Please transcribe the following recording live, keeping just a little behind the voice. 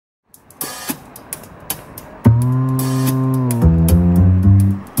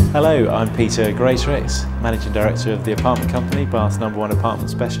Hello, I'm Peter, Greatorex, Managing Director of the apartment company, Bath's #1 apartment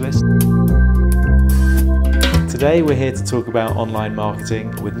specialist. Today we're here to talk about online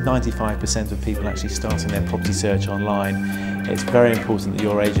marketing. With 95% of people actually starting their property search online, it's very important that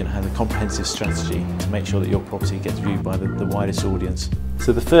your agent has a comprehensive strategy to make sure that your property gets viewed by the widest audience.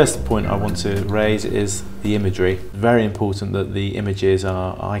 So the first point I want to raise is the imagery. It's very important that the images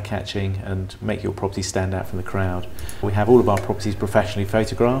are eye-catching and make your property stand out from the crowd. We have all of our properties professionally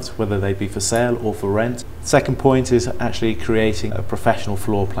photographed, whether they be for sale or for rent. Second point is actually creating a professional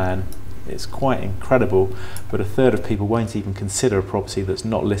floor plan. It's quite incredible, but a third of people won't even consider a property that's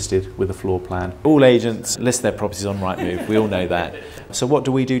not listed with a floor plan. All agents list their properties on Rightmove, we all know that. So what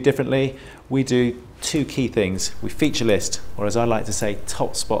do we do differently? We do two key things. We feature list, or as I like to say,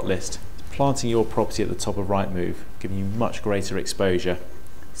 top spot list, planting your property at the top of Rightmove, giving you much greater exposure.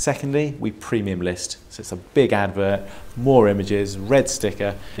 Secondly, we premium list. So it's a big advert, more images, red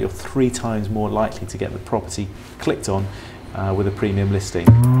sticker. You're 3 times more likely to get the property clicked on with a premium listing.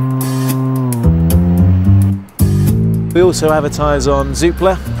 We also advertise on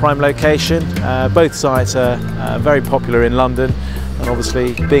Zoopla, prime location. Both sites are very popular in London, and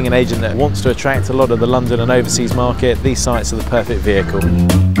obviously being an agent that wants to attract a lot of the London and overseas market, these sites are the perfect vehicle.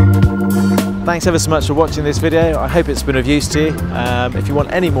 Thanks ever so much for watching this video. I hope it's been of use to you. If you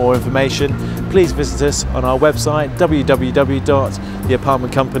want any more information, please visit us on our website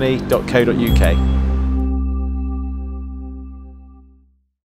www.theapartmentcompany.co.uk.